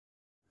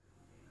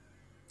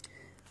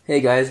Hey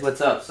guys,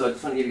 what's up? So I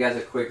just want to give you guys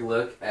a quick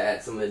look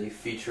at some of the new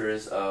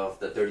features of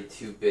the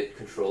 32-bit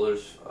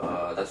controllers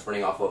that's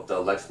running off of the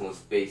Alexmos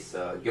base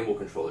gimbal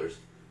controllers.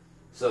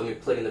 So let me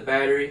plug in the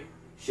battery,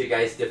 show you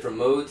guys different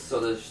modes.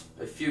 So there's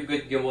a few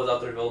good gimbals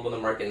out there available in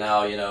the market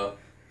now, you know,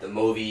 the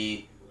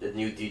Movi, the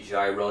new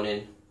DJI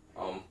Ronin,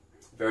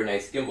 very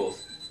nice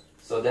gimbals.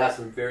 So they have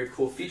some very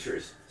cool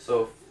features.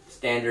 So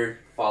standard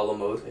follow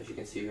mode, as you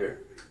can see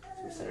here.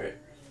 Let me center it.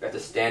 We got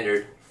the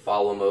standard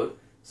follow mode.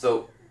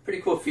 So pretty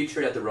cool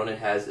feature that the Ronin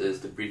has is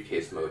the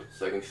briefcase mode,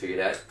 so I can show you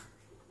that.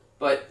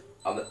 But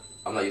I'm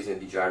not using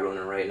the DJI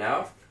Ronin right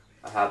now.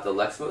 I have the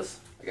Alexmos.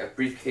 I got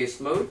briefcase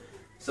mode.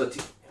 So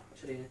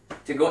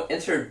to go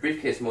enter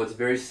briefcase mode, it's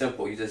very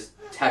simple. You just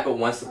tap it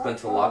once to put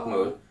into lock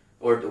mode,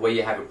 or the way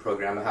you have it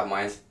programmed. I have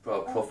mine's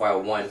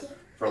profile 1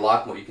 for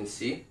lock mode. You can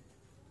see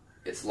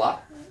it's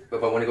locked. But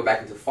if I want to go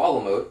back into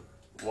follow mode,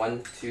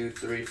 1, 2,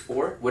 3,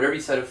 4, whatever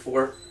you set it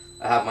for,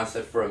 I have mine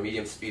set for a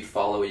medium speed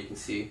follow. You can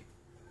see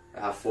I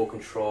have full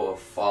control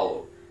of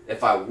follow.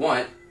 If I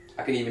want,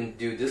 I can even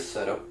do this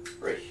setup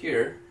right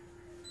here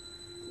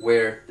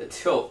where the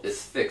tilt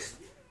is fixed.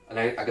 And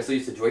I can still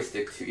use the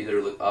joystick to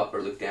either look up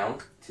or look down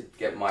to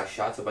get my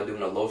shots. If I'm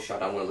doing a low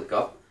shot, I want to look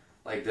up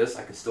like this,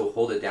 I can still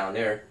hold it down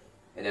there,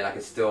 and then I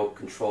can still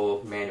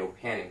control manual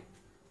panning,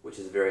 which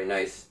is very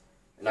nice.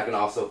 And I can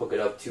also hook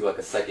it up to like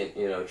a second,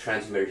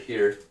 transmitter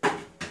here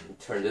and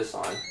turn this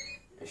on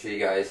and show you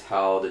guys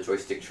how the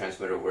joystick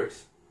transmitter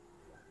works.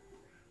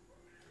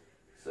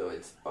 So I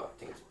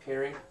think it's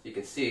pairing. So you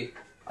can see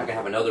I can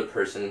have another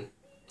person,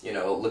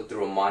 look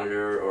through a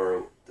monitor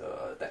or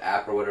the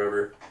app or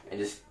whatever and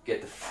just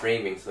get the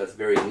framing. So that's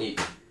very neat.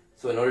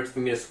 So in order for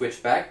me to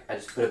switch back, I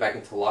just put it back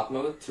into lock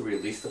mode to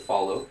release the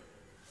follow.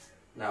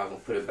 Now I'm going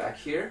to put it back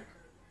here.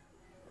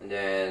 And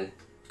then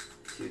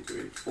 2,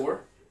 3,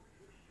 4.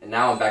 And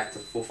now I'm back to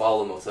full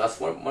follow mode. So that's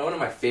one of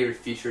my favorite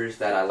features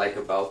that I like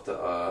about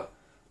the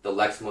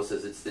Alexmos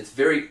is it's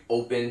very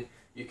open.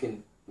 You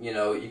can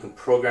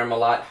program a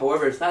lot.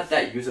 However, it's not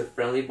that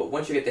user-friendly, but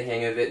once you get the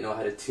hang of it, know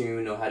how to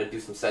tune, know how to do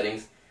some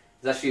settings,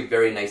 it's actually a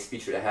very nice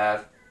feature to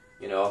have.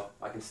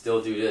 I can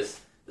still do this.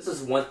 This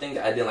is one thing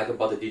that I didn't like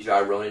about the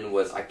DJI Ronin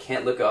was I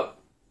can't look up,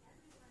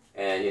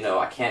 and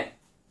I can't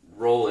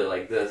roll it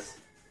like this.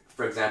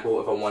 For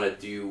example, if I want to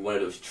do one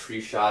of those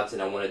tree shots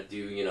and I want to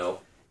do,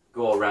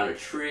 go around a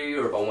tree,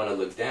 or if I want to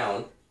look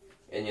down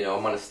and,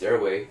 I'm on a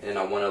stairway and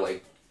I want to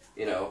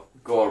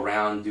go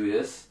around, do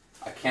this.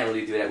 I can't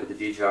really do that with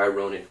the DJI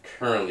Ronin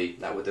currently,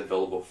 not with the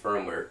available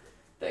firmware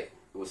that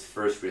was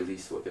first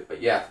released with it.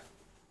 But yeah,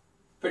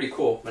 pretty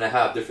cool. And I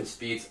have different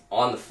speeds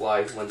on the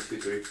fly, 1,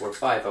 2, 3, 4,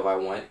 5 if I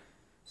want.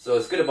 So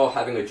it's good about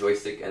having a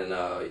joystick and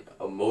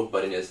a mode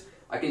button is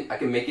I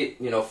can make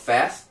it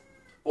fast,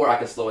 or I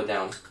can slow it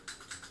down.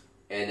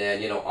 And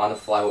then on the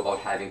fly without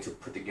having to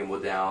put the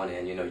gimbal down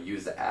and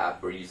use the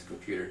app or use the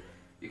computer.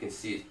 You can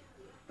see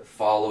the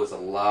follow is a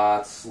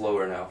lot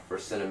slower now for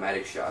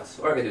cinematic shots.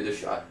 Or I can do this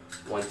shot.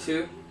 1,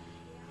 2.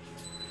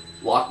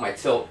 Lock my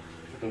tilt.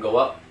 I can go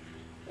up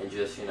and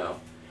just,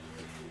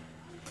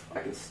 I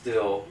can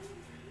still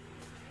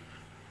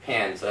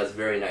pan. So that's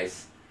very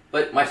nice.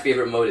 But my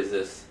favorite mode is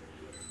this.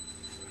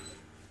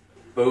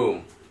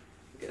 Boom.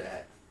 Look at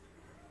that.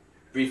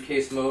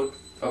 Briefcase mode.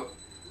 Oh,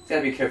 you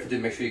gotta be careful to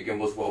make sure your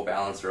gimbal's well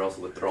balanced or else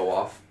it would throw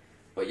off.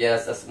 But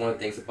yes, that's one of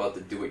the things about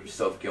the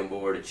do-it-yourself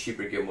gimbal or the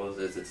cheaper gimbals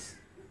is it's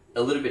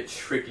a little bit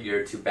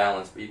trickier to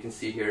balance, but you can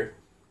see here,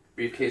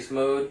 briefcase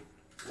mode,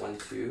 1,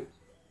 2.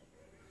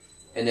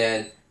 And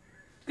then,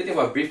 the good thing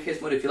about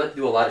briefcase mode, if you like to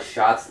do a lot of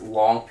shots,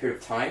 long period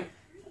of time,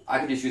 I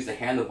can just use the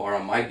handlebar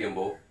on my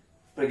gimbal,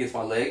 put it against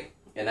my leg,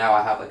 and now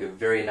I have like a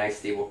very nice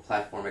stable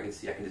platform. I can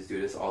see I can just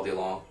do this all day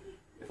long.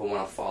 If I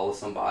want to follow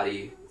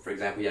somebody, for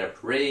example, you had a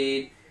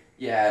parade,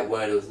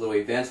 one of those little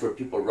events where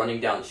people are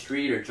running down the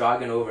street or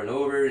jogging over and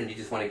over, and you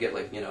just want to get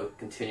like,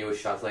 continuous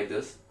shots like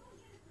this.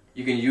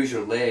 You can use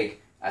your leg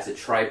as a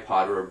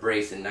tripod or a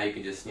brace, and now you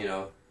can just,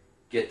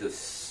 get the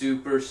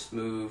super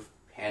smooth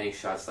panning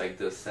shots like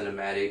this,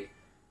 cinematic,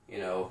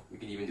 you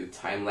can even do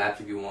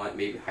time-lapse if you want,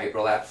 maybe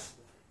hyperlapse.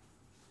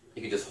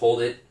 You can just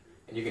hold it,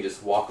 and you can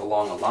just walk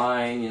along a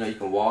line, you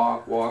can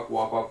walk,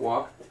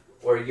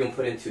 or you can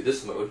put it into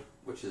this mode,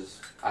 which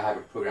is, I have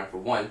it programmed for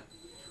 1,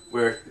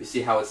 where you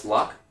see how it's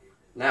locked.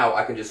 Now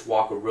I can just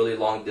walk a really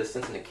long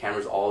distance, and the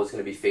camera's always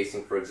going to be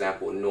facing, for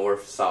example,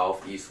 north,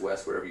 south, east,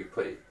 west, wherever you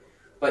put it.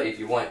 But if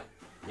you want,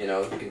 you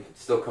can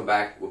still come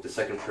back with the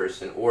second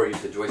person or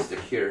use the joystick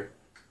here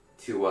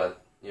to,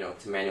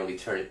 to manually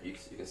turn it. You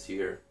can see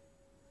here.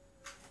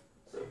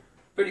 So,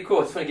 pretty cool.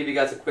 I just want to give you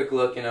guys a quick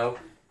look,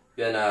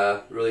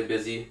 Been really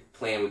busy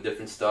playing with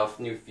different stuff,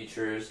 new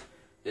features.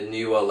 The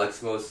new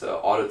Alexmos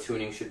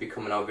auto-tuning should be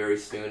coming out very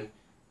soon.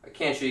 I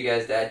can't show you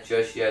guys that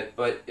just yet,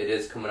 but it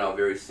is coming out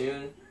very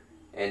soon.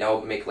 And that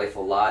will make life a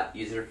lot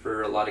easier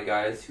for a lot of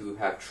guys who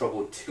have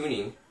trouble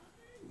tuning.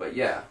 But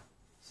yeah,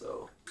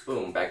 so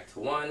boom, back to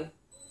 1.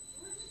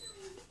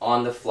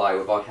 On the fly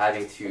without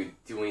having to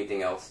do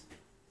anything else,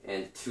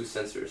 and 2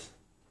 sensors.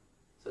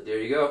 So there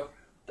you go.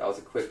 That was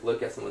a quick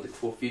look at some of the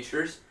cool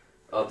features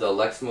of the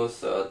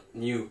Alexmos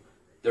new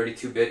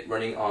 32-bit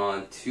running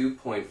on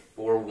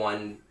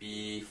 2.41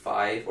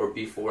 B5 or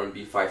B4 and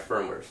B5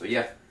 firmware. So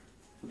yeah,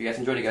 hope you guys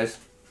enjoyed it, guys.